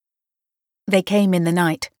They came in the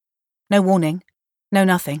night. No warning, no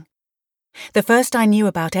nothing. The first I knew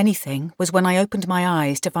about anything was when I opened my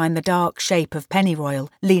eyes to find the dark shape of Pennyroyal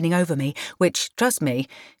leaning over me, which, trust me,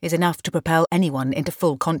 is enough to propel anyone into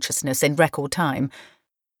full consciousness in record time.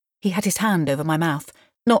 He had his hand over my mouth,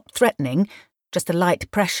 not threatening, just a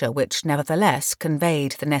light pressure which nevertheless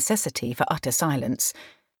conveyed the necessity for utter silence.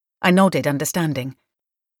 I nodded, understanding.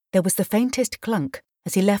 There was the faintest clunk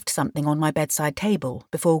as he left something on my bedside table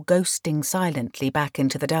before ghosting silently back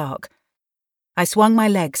into the dark. I swung my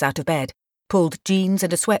legs out of bed, pulled jeans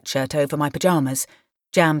and a sweatshirt over my pyjamas,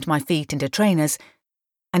 jammed my feet into trainers,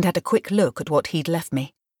 and had a quick look at what he'd left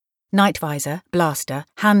me. Night visor, blaster,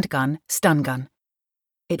 handgun, stun gun.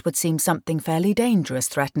 It would seem something fairly dangerous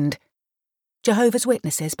threatened. Jehovah's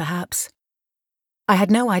Witnesses, perhaps. I had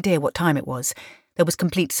no idea what time it was. There was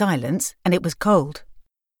complete silence, and it was cold.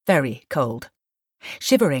 Very cold.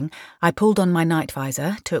 Shivering, I pulled on my night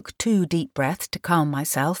visor, took 2 deep breaths to calm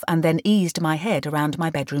myself, and then eased my head around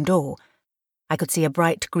my bedroom door. I could see a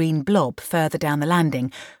bright green blob further down the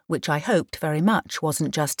landing, which I hoped very much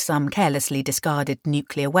wasn't just some carelessly discarded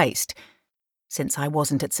nuclear waste. Since I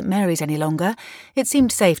wasn't at St Mary's any longer, it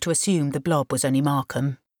seemed safe to assume the blob was only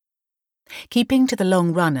Markham. Keeping to the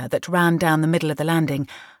long runner that ran down the middle of the landing,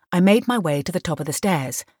 I made my way to the top of the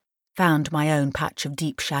stairs, found my own patch of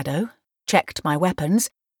deep shadow, checked my weapons,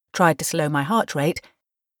 tried to slow my heart rate,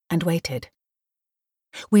 and waited.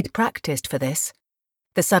 We'd practiced for this.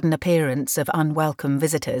 The sudden appearance of unwelcome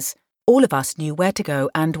visitors. All of us knew where to go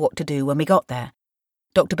and what to do when we got there.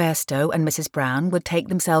 Dr. Bairstow and Mrs. Brown would take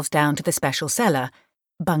themselves down to the special cellar.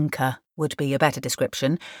 Bunker would be a better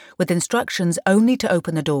description, with instructions only to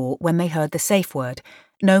open the door when they heard the safe word,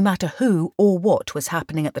 no matter who or what was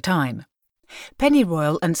happening at the time.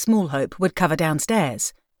 Pennyroyal and Smallhope would cover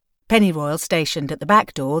downstairs. Pennyroyal stationed at the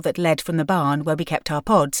back door that led from the barn where we kept our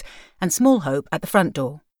pods, and Smallhope at the front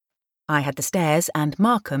door. I had the stairs and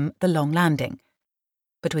Markham the long landing.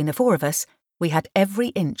 Between the 4 of us, we had every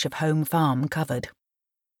inch of home farm covered.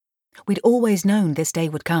 We'd always known this day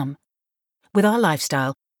would come. With our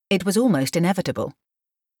lifestyle, it was almost inevitable.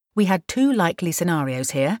 We had 2 likely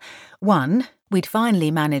scenarios here. 1, we'd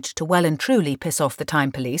finally managed to well and truly piss off the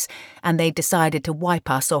time police, and they'd decided to wipe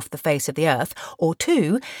us off the face of the earth. Or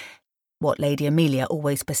 2, what Lady Amelia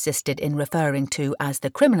always persisted in referring to as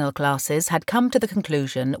the criminal classes had come to the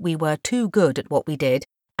conclusion we were too good at what we did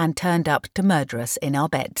and turned up to murder us in our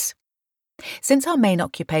beds. Since our main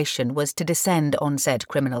occupation was to descend on said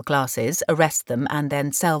criminal classes, arrest them, and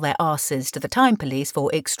then sell their arses to the time police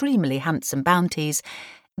for extremely handsome bounties,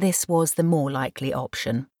 this was the more likely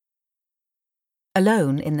option.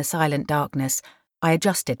 Alone in the silent darkness, I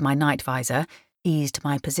adjusted my night visor, eased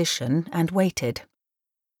my position, and waited.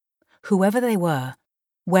 Whoever they were,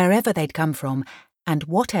 wherever they'd come from, and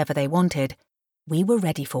whatever they wanted, we were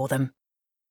ready for them.